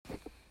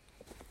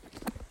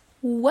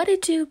What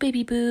it do,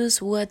 baby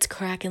boos? What's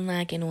crackin'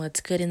 like and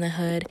what's good in the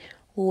hood?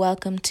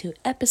 Welcome to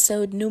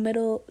episode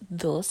numero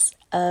dos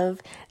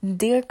of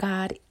Dear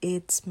God,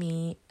 It's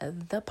Me,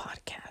 the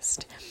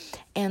podcast.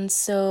 And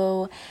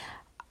so,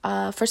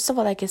 first of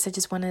all, I guess I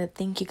just want to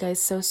thank you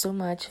guys so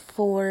much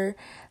for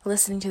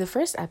listening to the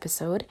first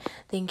episode.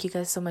 Thank you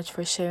guys so much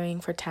for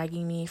sharing, for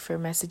tagging me, for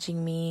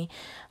messaging me,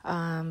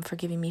 for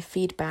giving me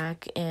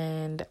feedback,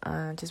 and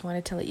just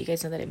wanted to let you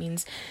guys know that it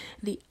means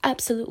the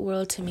absolute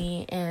world to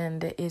me,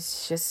 and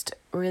it's just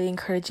really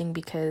encouraging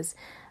because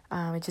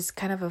it's just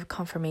kind of a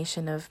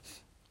confirmation of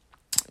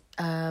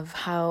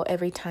how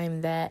every time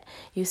that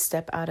you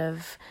step out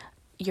of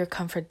your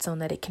comfort zone,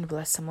 that it can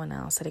bless someone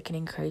else, that it can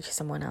encourage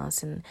someone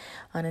else. And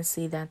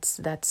honestly, that's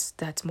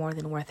more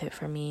than worth it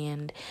for me.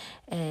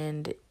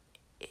 And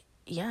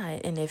yeah,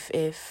 and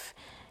if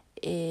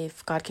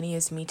God can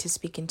use me to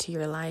speak into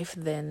your life,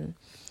 then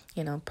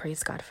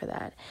praise God for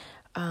that.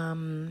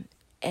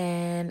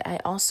 And I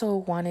also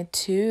wanted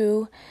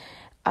to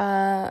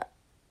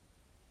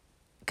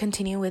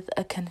continue with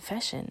a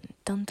confession.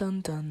 Dun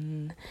dun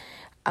dun.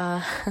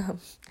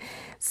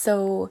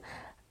 So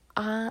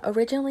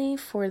originally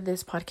for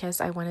this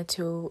podcast, I wanted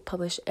to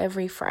publish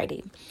every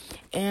Friday,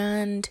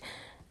 and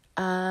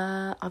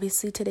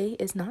obviously today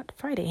is not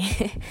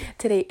Friday.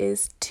 Today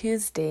is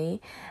Tuesday,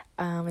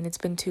 and it's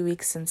been 2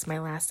 weeks since my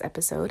last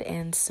episode.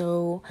 And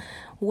so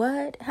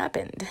what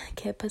happened?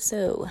 ¿Qué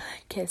pasó?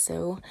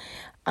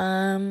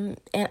 And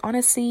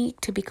honestly,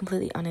 to be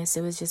completely honest,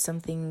 it was just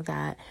something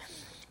that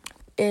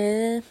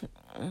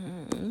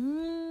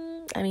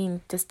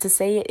just to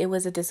say it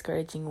was a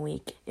discouraging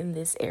week in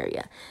this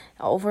area.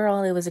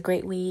 Overall, it was a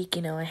great week.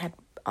 I had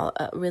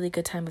a really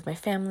good time with my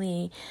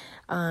family,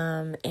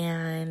 and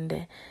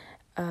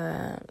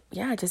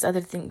just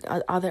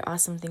other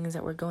awesome things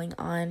that were going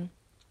on.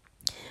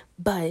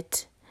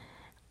 But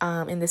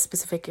in this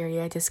specific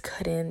area, I just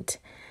couldn't.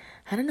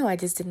 I don't know, I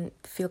just didn't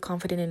feel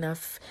confident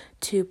enough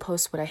to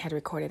post what I had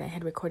recorded. I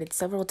had recorded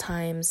several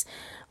times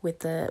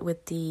with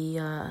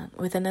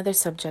another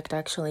subject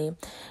actually,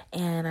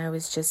 and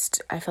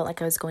I felt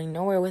like I was going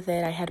nowhere with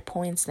it. I had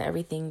points and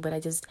everything, but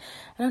I just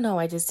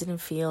didn't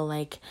feel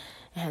like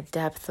it had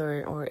depth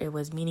or it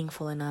was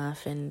meaningful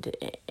enough, and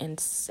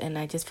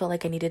I just felt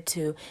like I needed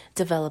to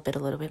develop it a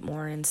little bit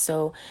more. And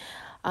so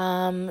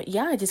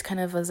I just kind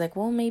of was like,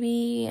 well,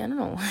 maybe, I don't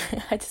know.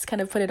 I just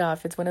kind of put it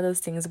off. It's one of those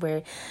things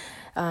where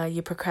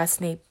you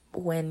procrastinate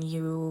when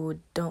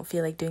you don't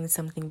feel like doing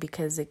something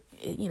because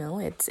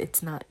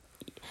it's not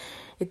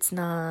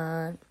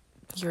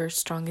your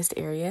strongest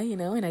area,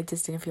 and I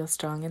just didn't feel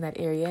strong in that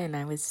area, and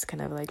I was just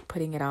kind of like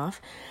putting it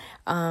off.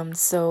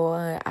 So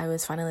I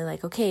was finally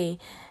like, okay.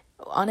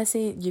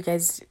 Honestly, you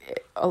guys,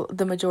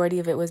 the majority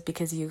of it was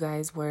because you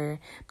guys were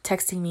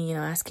texting me,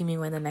 asking me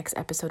when the next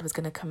episode was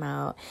going to come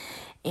out.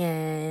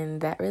 And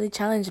that really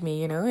challenged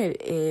me,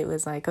 it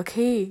was like,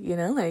 okay,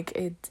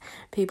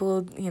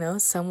 people,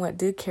 somewhat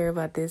do care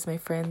about this. My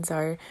friends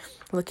are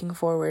looking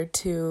forward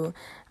to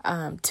it.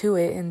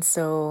 And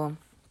so,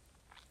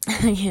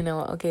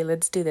 okay,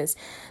 let's do this.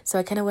 So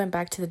I kind of went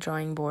back to the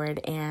drawing board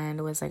and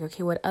was like,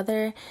 okay, what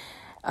other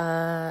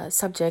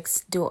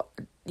subjects do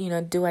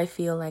I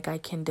feel like I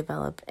can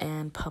develop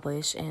and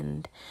publish?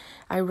 And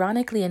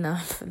ironically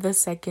enough, the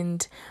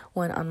second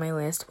one on my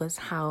list was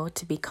how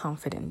to be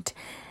confident.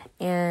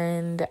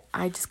 And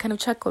I just kind of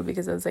chuckled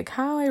because I was like,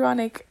 how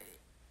ironic,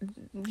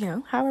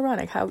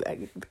 how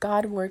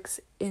God works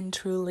in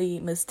truly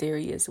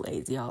mysterious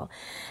ways, y'all.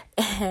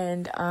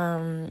 And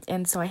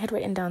so I had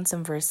written down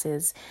some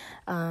verses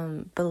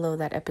below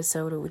that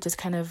episode, which is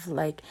kind of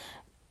like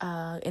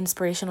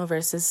inspirational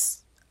verses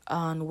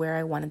on where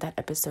I wanted that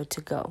episode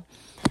to go.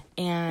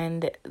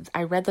 And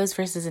I read those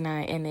verses and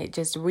it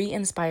just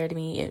re-inspired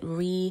me. It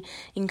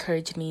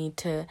re-encouraged me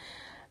to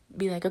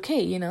be like,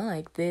 okay,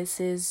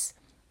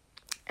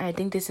 I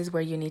think this is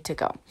where you need to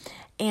go.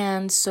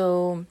 And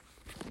so,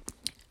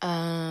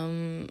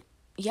 and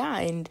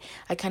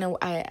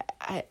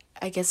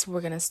I guess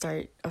we're going to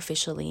start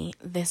officially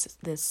this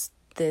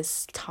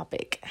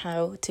topic,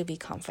 how to be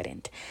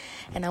confident.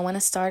 And I want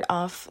to start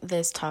off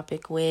this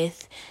topic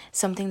with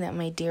something that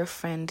my dear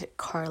friend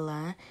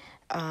Carla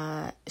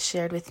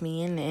shared with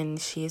me,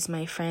 and she's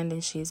my friend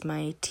and she's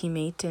my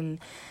teammate and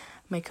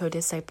my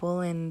co-disciple,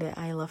 and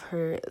I love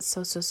her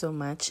so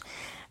much.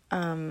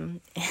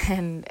 And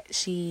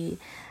she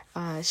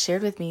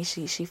shared with me,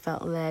 she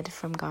felt led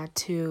from God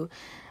to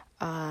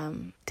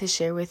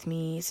share with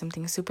me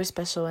something super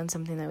special and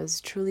something that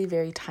was truly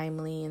very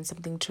timely and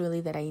something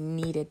truly that I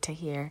needed to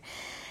hear.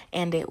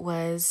 And it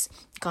was,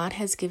 God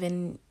has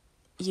given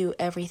you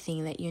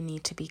everything that you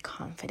need to be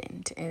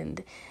confident.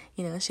 And,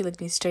 she looked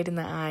me straight in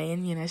the eye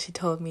and, she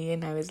told me,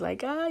 and I was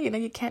like,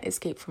 you can't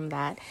escape from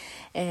that.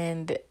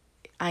 And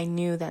I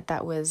knew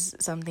that was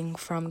something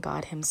from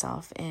God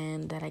himself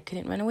and that I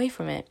couldn't run away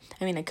from it.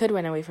 I mean, I could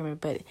run away from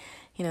it, but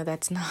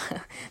that's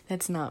not a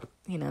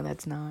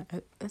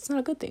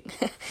good thing.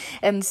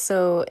 And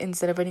so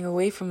instead of running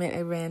away from it,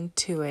 I ran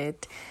to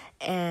it.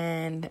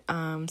 And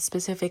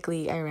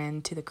specifically I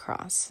ran to the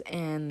cross.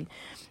 And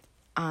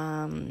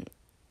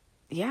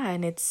Yeah,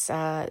 and it's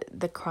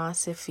the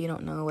cross. If you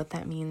don't know what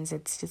that means,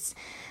 it's just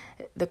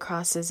the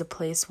cross is a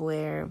place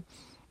where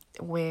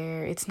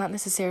it's not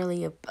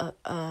necessarily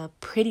a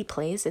pretty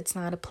place. It's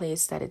not a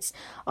place that it's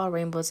all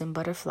rainbows and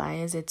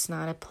butterflies. It's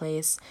not a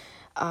place,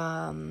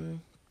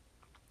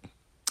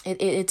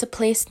 it's a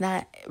place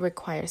that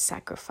requires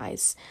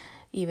sacrifice,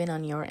 even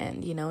on your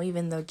end,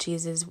 even though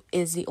Jesus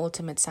is the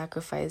ultimate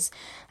sacrifice.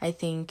 I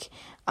think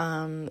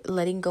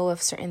letting go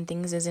of certain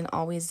things isn't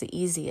always the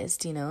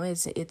easiest.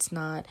 It's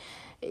not,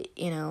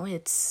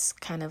 it's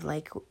kind of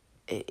like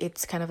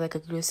a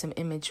gruesome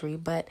imagery,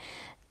 but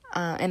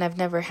and I've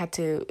never had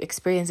to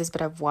experience this,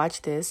 but I've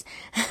watched this,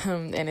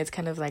 and it's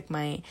kind of like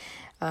my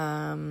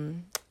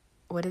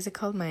what is it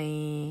called,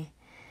 my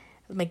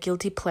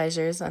guilty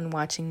pleasures on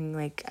watching.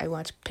 Like, I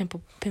watch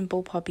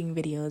pimple popping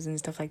videos and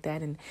stuff like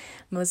that, and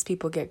most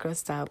people get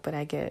grossed out, but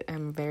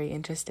I'm very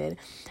interested.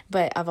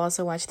 But I've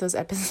also watched those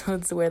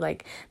episodes where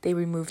like they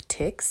remove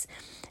ticks,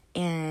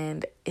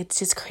 and it's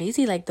just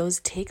crazy. Like, those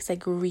ticks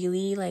like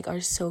really like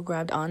are so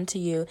grabbed onto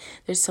you,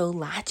 they're so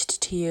latched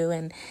to you,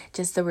 and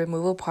just the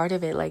removal part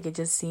of it, like, it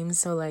just seems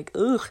so like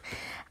ugh.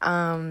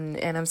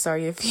 And I'm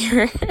sorry if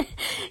you're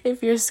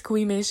if you're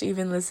squeamish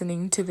even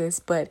listening to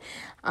this, but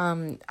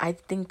I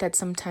think that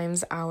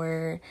sometimes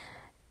our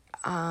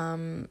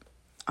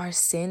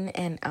sin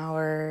and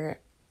our,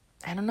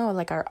 I don't know,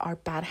 like our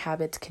bad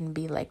habits can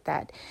be like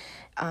that.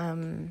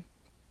 And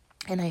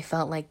I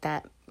felt like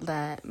that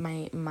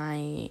my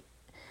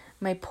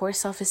poor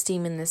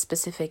self-esteem in this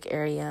specific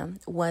area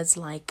was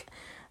like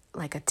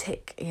a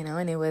tick,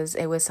 and it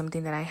was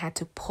something that I had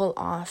to pull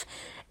off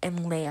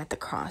and lay at the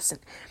cross.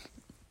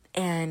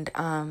 And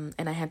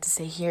I had to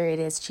say, here it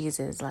is,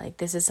 Jesus, like,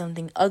 this is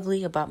something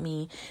ugly about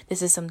me.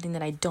 This is something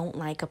that I don't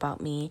like about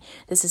me.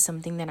 This is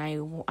something that I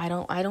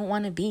don't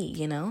want to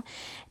be,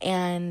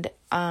 and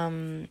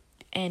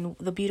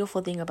the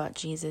beautiful thing about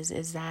Jesus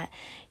is that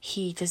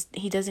he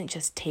doesn't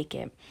just take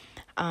it.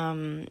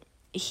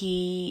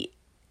 He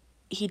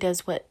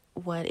does what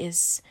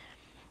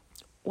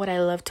I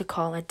love to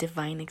call a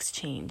divine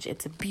exchange.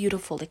 It's a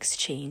beautiful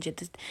exchange.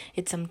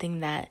 It's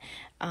something that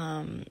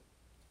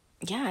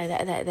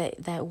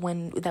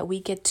that we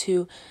get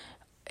to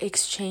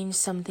exchange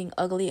something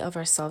ugly of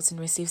ourselves and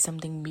receive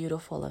something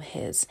beautiful of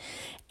his.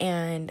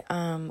 And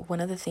one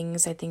of the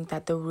things I think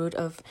that the root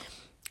of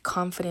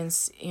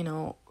confidence,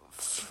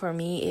 for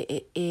me,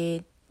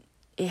 it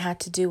had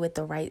to do with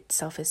the right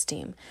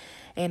self-esteem.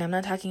 And I'm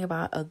not talking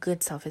about a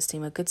good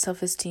self-esteem. A good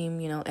self-esteem,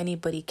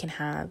 anybody can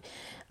have,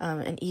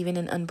 and even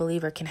an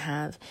unbeliever can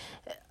have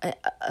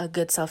a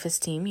good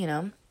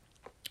self-esteem,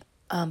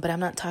 but I'm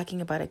not talking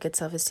about a good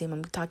self-esteem.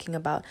 I'm talking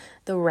about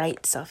the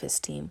right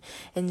self-esteem.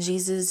 And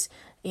Jesus,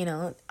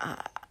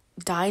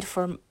 died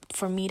for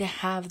me to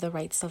have the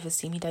right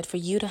self-esteem. He died for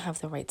you to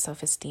have the right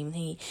self-esteem.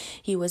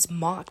 He was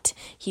mocked.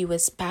 He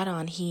was spat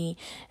on.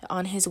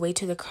 On his way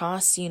to the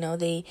cross,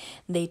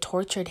 they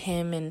tortured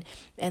him,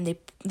 and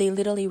they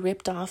literally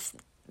ripped off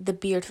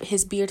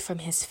his beard from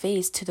his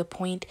face to the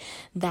point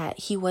that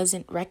he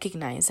wasn't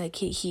recognized. Like,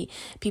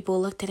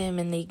 people looked at him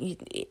and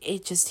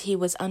he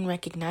was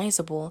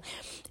unrecognizable.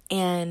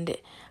 And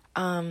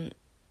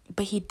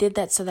but he did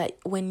that so that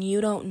when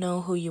you don't know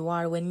who you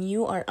are, when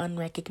you are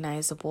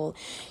unrecognizable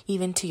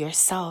even to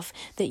yourself,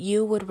 that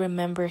you would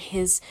remember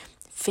his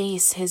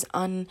face, his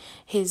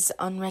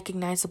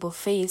unrecognizable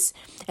face,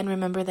 and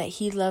remember that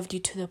he loved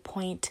you to the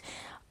point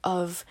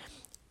of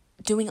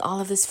doing all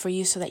of this for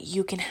you so that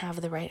you can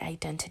have the right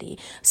identity,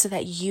 so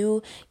that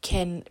you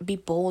can be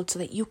bold, so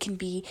that you can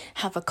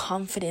have a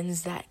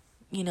confidence that,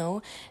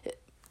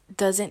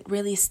 doesn't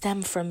really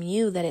stem from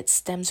you, that it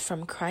stems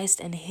from Christ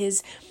and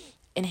his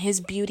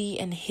beauty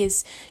and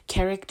his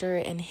character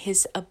and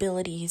his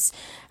abilities.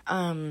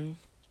 And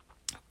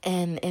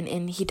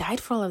he died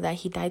for all of that.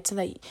 He died so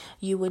that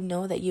you would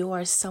know that you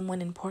are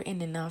someone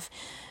important enough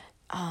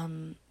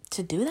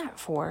to do that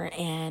for.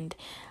 And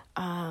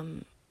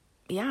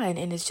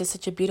and it's just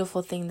such a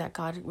beautiful thing that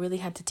God really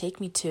had to take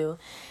me to.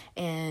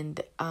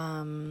 And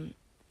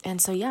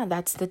so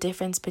that's the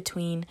difference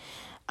between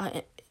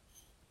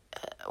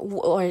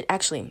or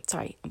actually,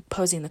 sorry, I'm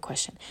posing the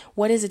question.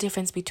 What is the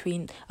difference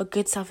between a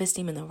good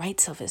self-esteem and the right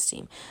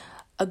self-esteem?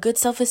 A good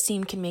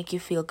self-esteem can make you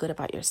feel good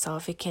about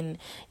yourself. It can,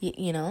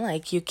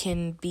 like, you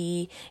can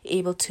be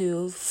able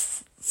to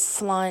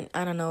flaunt,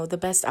 I don't know, the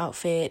best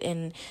outfit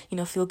and,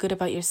 feel good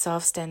about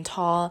yourself, stand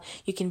tall.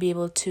 You can be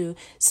able to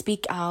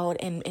speak out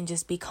and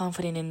just be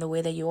confident in the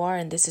way that you are.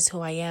 And this is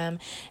who I am.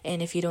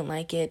 And if you don't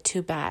like it,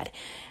 too bad.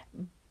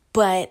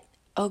 But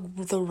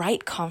the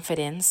right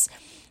confidence,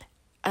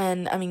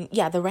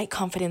 the right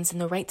confidence and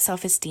the right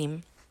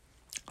self-esteem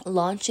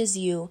launches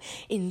you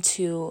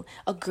into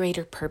a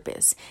greater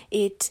purpose.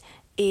 It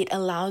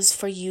allows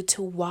for you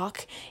to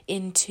walk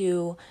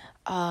into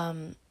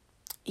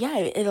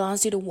it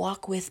allows you to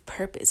walk with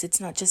purpose. It's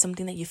not just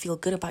something that you feel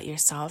good about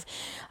yourself,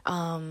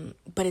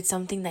 but it's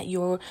something that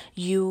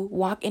you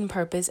walk in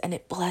purpose and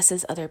it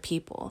blesses other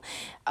people.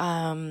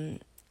 And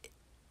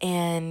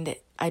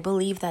I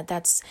believe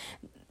that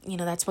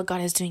that's what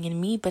God is doing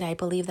in me, but I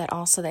believe that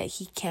also that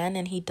he can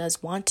and he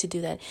does want to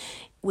do that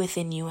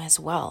within you as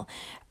well.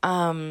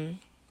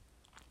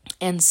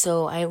 And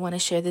so I want to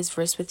share this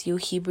verse with you,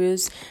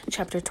 Hebrews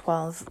chapter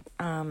 12,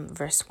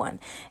 verse 1.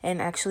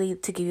 And actually,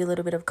 to give you a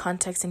little bit of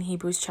context, in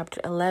Hebrews chapter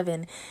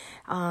 11,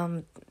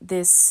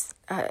 this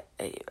it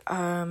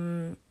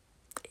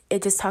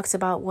just talks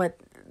about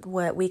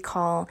what we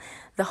call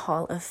the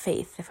hall of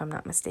faith, if I'm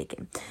not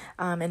mistaken.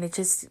 And it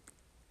just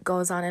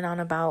goes on and on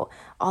about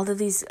all of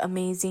these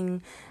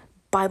amazing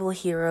Bible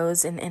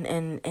heroes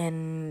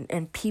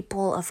and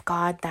people of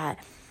God that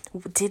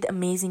did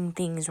amazing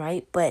things,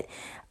 right? But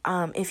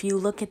if you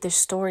look at their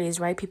stories,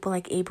 right, people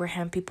like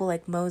Abraham, people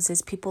like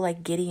Moses, people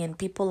like Gideon,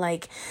 people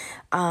like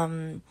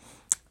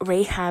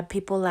Rahab,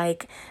 people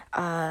like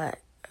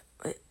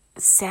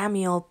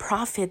Samuel,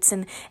 prophets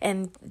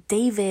and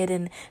David,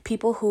 and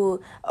people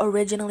who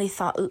originally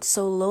thought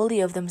so lowly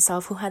of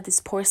themselves, who had this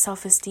poor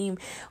self-esteem,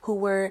 who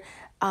were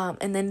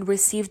and then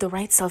received the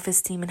right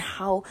self-esteem, and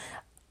how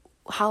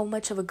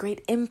much of a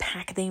great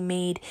impact they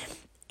made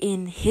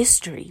in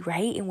history,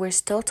 right? And we're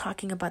still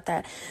talking about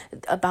that,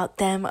 about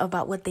them,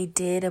 about what they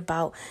did,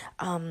 about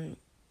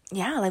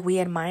like we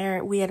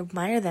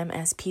admire them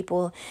as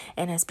people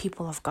and as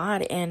people of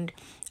God. And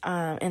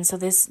so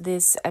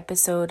this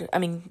episode,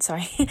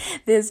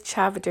 this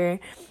chapter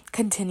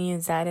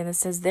continues that, and it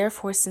says,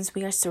 therefore, since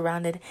we are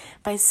surrounded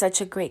by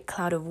such a great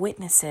cloud of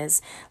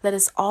witnesses, let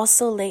us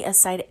also lay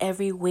aside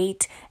every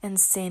weight and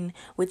sin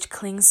which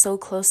clings so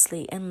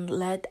closely, and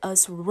let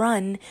us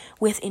run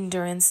with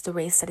endurance the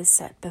race that is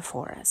set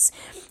before us.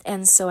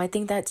 And so I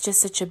think that's just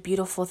such a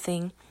beautiful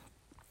thing.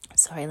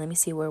 Sorry, let me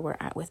see where we're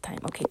at with time.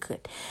 Okay,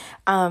 good.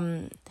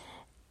 I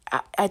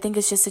think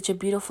it's just such a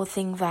beautiful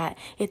thing that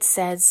it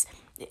says,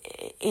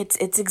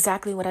 it's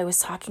exactly what I was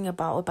talking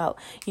about,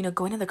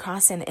 going to the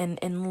cross and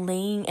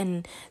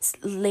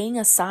laying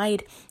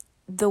aside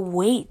the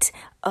weight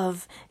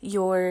of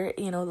your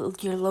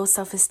low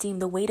self-esteem,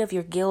 the weight of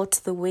your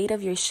guilt, the weight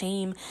of your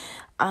shame,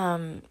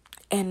 and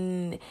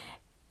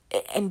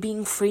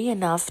being free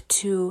enough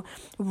to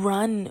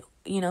run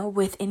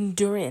with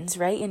endurance,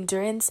 right?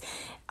 Endurance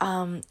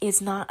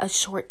is not a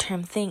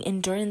short-term thing.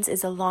 Endurance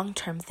is a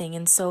long-term thing.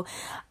 And so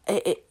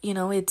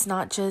it's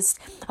not just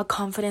a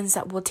confidence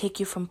that will take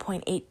you from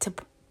point A to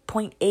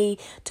point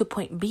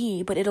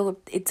B, but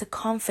it's a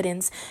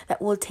confidence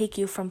that will take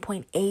you from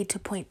point A to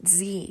point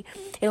Z.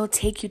 It'll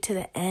take you to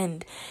the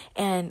end.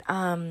 And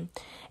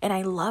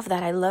I love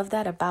that. I love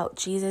that about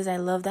Jesus. I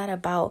love that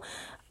about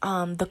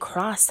the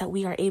cross, that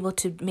we are able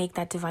to make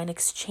that divine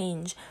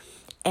exchange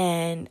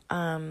and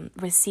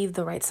receive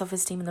the right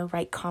self-esteem and the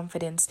right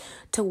confidence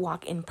to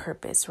walk in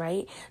purpose,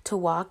 right? To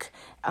walk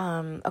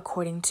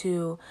according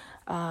to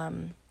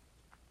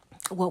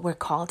what we're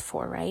called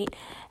for, right?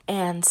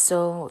 And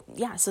so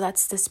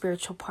that's the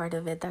spiritual part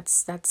of it.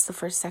 That's the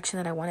first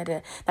section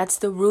that that's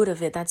the root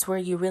of it. That's where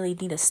you really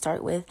need to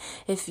start with.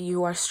 If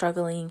you are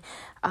struggling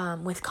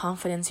with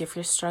confidence, if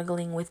you're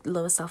struggling with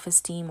low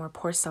self-esteem or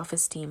poor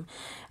self-esteem,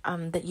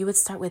 that you would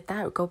start with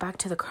that. Go back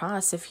to the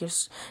cross. If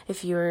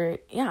you're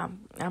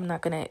I'm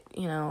not gonna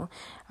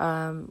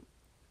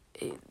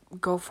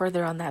go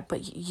further on that,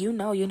 but you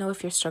know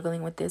if you're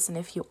struggling with this, and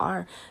if you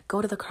are,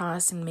 go to the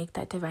cross and make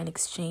that divine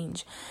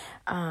exchange,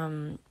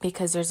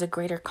 because there's a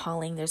greater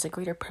calling, there's a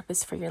greater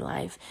purpose for your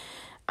life,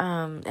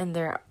 and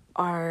there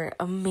are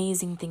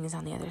amazing things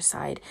on the other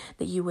side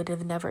that you would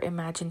have never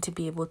imagined to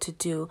be able to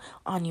do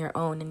on your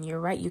own. And you're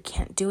right, you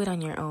can't do it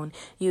on your own.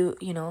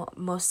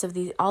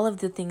 All of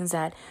the things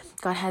that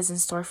God has in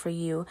store for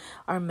you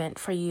are meant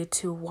for you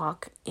to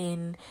walk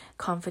in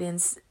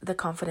confidence, the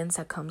confidence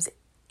that comes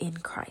in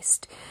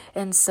Christ.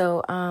 And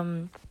so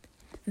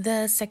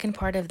the second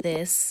part of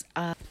this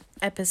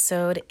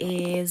episode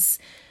is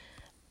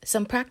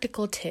some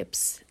practical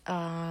tips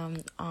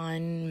on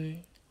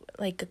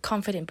like a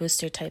confident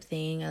booster type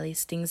thing, at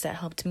least things that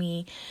helped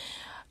me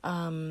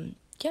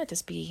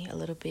just be a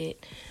little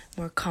bit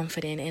more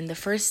confident. And the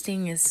first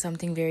thing is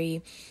something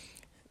very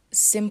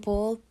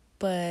simple,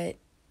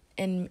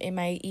 and it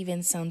might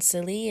even sound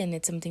silly, and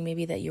it's something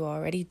maybe that you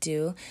already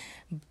do,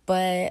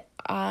 but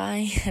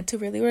I had to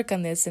really work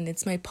on this, and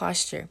it's my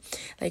posture,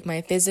 like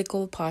my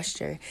physical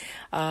posture.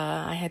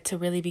 I had to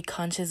really be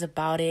conscious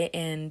about it,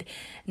 and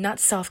not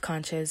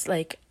self-conscious,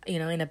 like,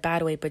 in a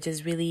bad way, but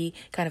just really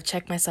kind of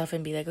check myself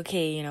and be like,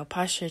 okay,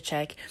 posture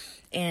check.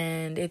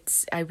 And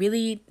I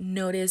really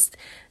noticed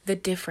the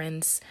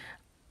difference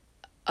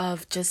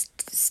of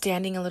just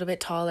standing a little bit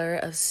taller,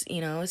 of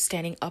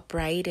standing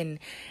upright and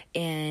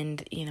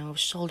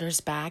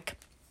shoulders back.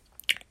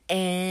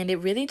 And it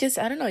really just,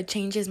 I don't know, it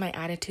changes my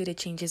attitude, it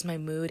changes my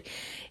mood.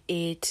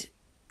 It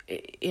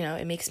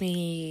makes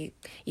me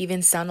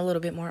even sound a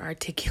little bit more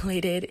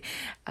articulated.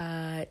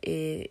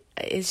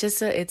 It's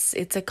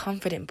a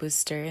confident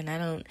booster,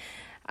 and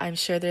I'm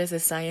sure there's a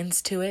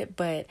science to it,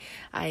 but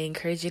I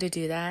encourage you to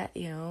do that.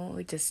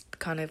 Just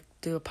kind of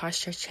do a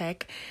posture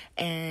check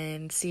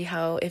and see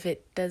if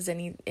it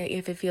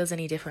feels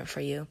any different for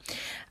you.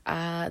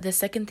 The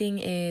second thing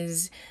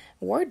is,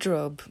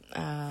 wardrobe.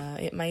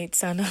 It might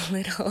sound a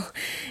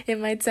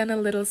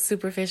little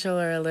superficial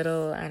or a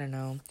little, I don't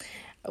know,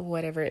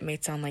 whatever it may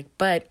sound like,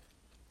 but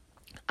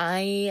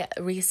not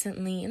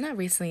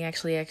recently,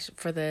 actually,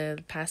 for the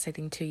past, I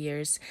think 2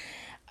 years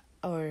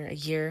or a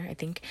year, I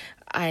think,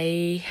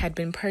 I had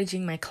been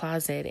purging my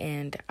closet,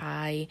 and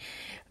I,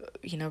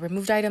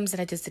 removed items that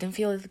I just didn't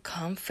feel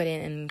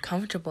confident and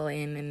comfortable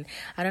in. And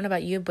I don't know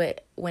about you,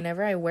 but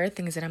whenever I wear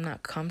things that I'm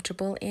not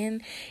comfortable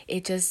in,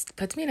 it just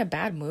puts me in a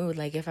bad mood.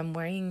 Like if I'm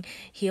wearing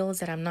heels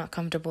that I'm not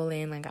comfortable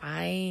in, like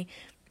I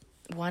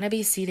want to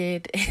be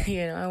seated,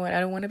 I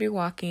don't want to be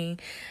walking.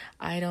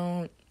 I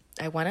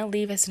want to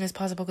leave as soon as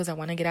possible because I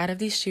want to get out of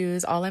these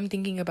shoes. All I'm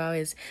thinking about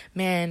is,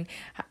 man,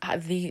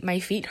 my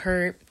feet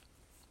hurt.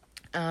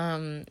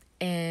 And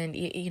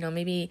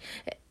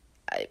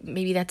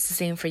maybe that's the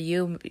same for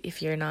you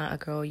if you're not a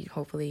girl.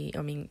 Hopefully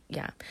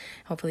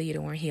you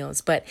don't wear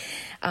heels. But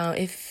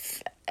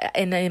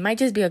and it might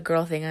just be a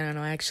girl thing, I don't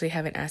know. I actually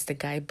haven't asked a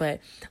guy, but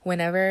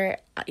whenever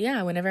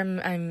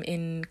I'm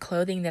in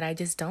clothing that I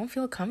just don't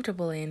feel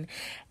comfortable in,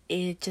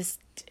 it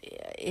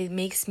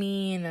makes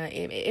me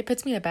it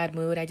puts me in a bad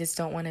mood. I just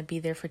don't want to be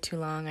there for too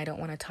long. I don't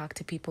want to talk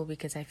to people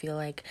because I feel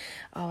like,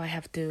 I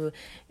have to,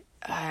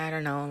 I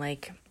don't know,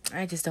 like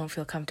I just don't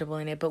feel comfortable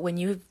in it. But when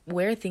you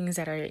wear things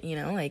that are,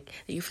 like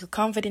that you feel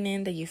confident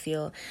in, that you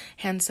feel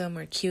handsome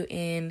or cute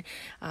in,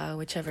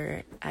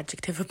 whichever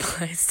adjective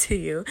applies to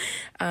you,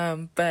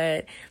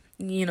 but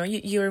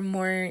you're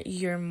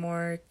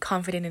more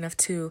confident enough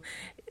to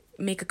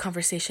make a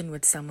conversation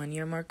with someone.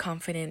 You're more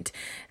confident,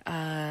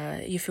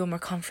 you feel more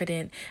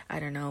confident, I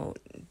don't know,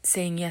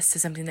 saying yes to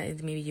something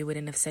that maybe you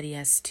wouldn't have said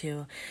yes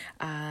to.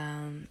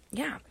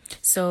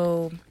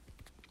 So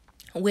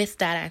with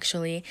that,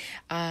 actually,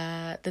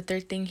 the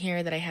third thing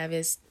here that I have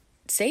is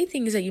say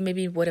things that you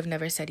maybe would have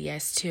never said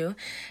yes to.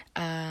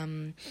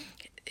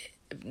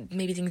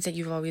 Maybe things that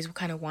you've always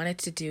kind of wanted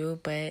to do,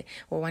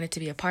 or wanted to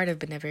be a part of,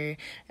 but never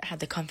had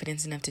the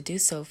confidence enough to do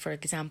so. For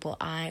example,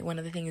 one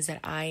of the things that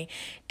I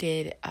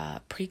did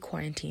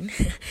pre-quarantine,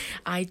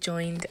 I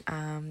joined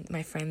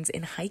my friends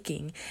in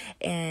hiking,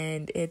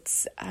 and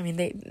if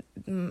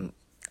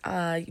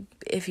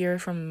you're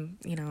from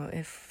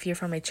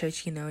my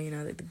church, we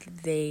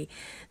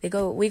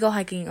go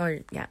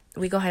hiking,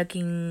 we go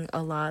hiking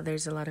a lot.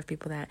 There's a lot of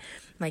people that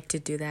like to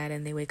do that,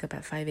 and they wake up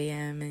at 5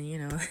 a.m.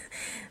 and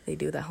they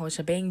do the whole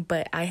shebang.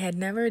 But I had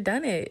never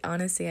done it.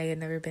 Honestly, I had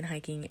never been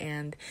hiking,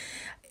 and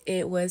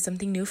it was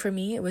something new for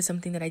me. It was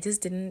something that I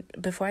didn't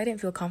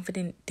feel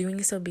confident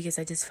doing so, because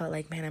I just felt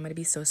like, man, I'm gonna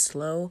be so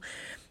slow.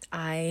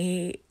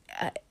 I'm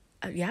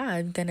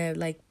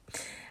gonna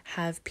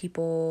have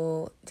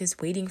people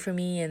just waiting for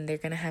me, and we're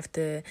gonna have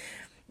to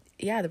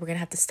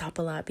stop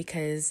a lot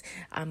because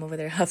I'm over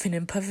there huffing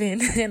and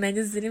puffing, and I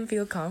just didn't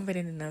feel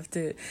confident enough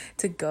to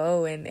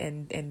go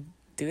and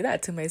do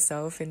that to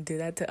myself and do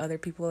that to other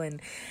people,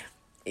 and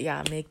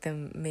make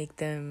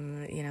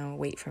them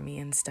wait for me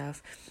and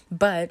stuff.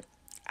 But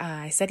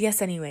I said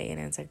yes anyway, and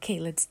I was like,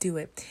 okay, let's do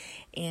it.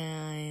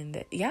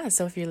 And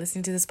so if you're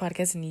listening to this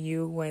podcast and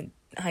you went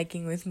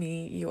hiking with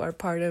me, you are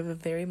part of a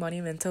very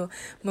monumental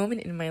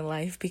moment in my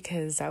life,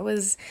 because that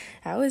was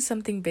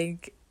something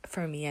big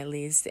for me, at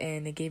least,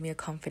 and it gave me a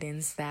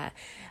confidence that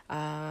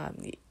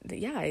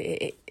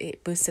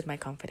it boosted my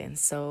confidence.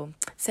 So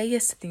say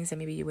yes to things that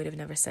maybe you would have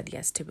never said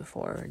yes to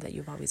before, or that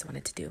you've always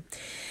wanted to do.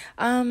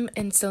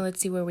 And so let's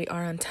see where we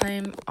are on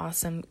time.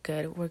 Awesome.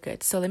 Good. We're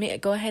good. So let me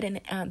go ahead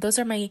and those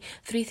are my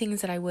 3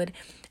 things that I would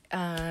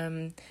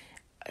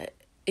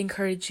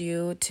encourage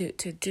you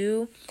to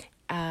do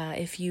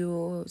if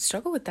you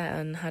struggle with that,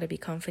 on how to be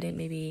confident,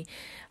 maybe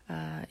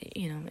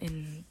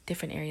in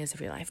different areas of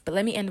your life. But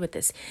let me end with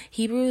this.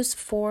 Hebrews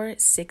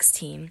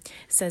 4:16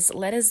 says,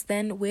 "Let us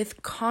then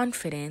with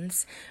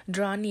confidence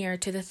draw near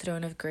to the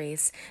throne of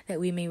grace, that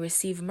we may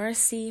receive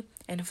mercy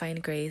and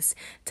find grace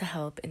to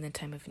help in the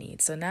time of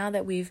need." So now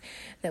that we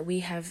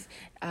have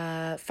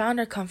found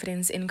our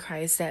confidence in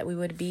Christ, that we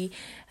would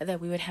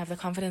have the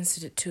confidence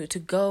to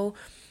go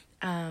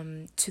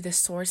to the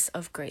source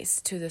of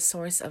grace, to the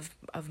source of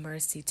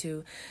mercy,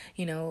 to,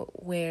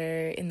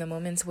 where in the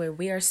moments where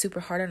we are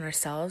super hard on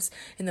ourselves,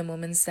 in the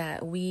moments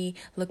that we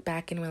look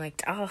back and we're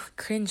like, oh,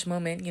 cringe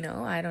moment,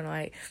 I don't know.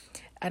 I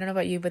don't know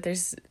about you, but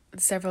there's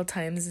several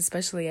times,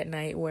 especially at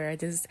night, where I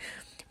just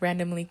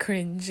randomly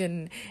cringe,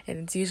 and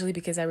it's usually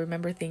because I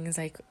remember things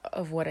like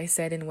of what I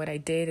said and what I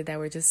did that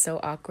were just so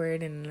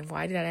awkward, and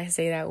why did I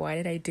say that? Why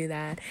did I do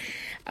that?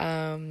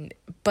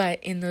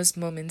 But in those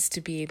moments,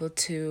 to be able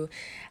to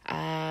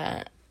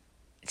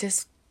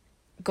just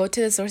go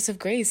to the source of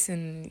grace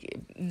and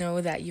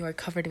know that you are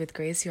covered with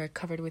grace, you are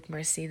covered with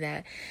mercy,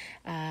 that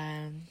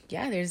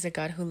there's a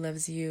God who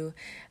loves you,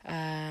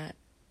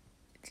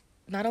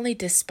 not only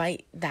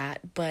despite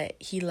that, but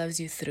he loves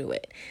you through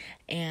it.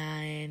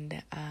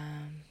 And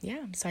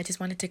so I just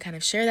wanted to kind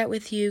of share that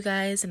with you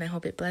guys, and I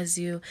hope it blesses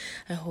you.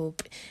 I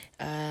hope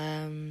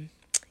I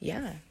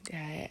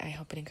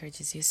hope it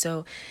encourages you.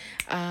 So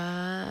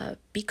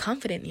be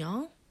confident,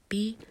 y'all.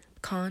 Be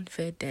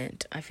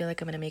confident. I feel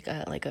like I'm gonna make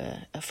a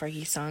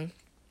Fergie song.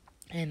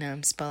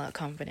 and spell out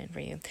confident for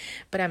you,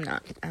 but I'm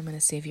not. I'm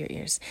gonna save your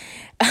ears.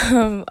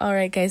 All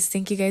right, guys,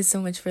 thank you guys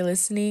so much for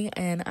listening,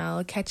 and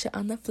I'll catch you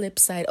on the flip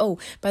side. Oh,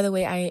 by the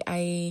way,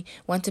 I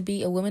want to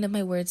be a woman of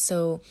my word,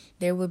 so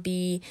there will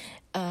be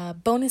a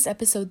bonus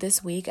episode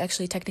this week.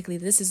 Actually, technically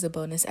this is a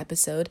bonus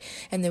episode,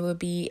 and there will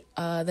be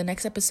the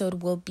next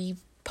episode will be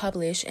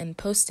published and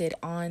posted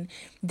on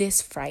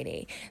this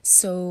Friday.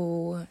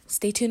 So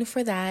stay tuned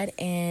for that.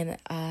 And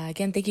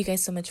again, thank you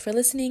guys so much for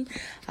listening.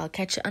 I'll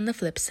catch you on the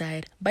flip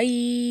side.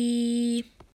 Bye.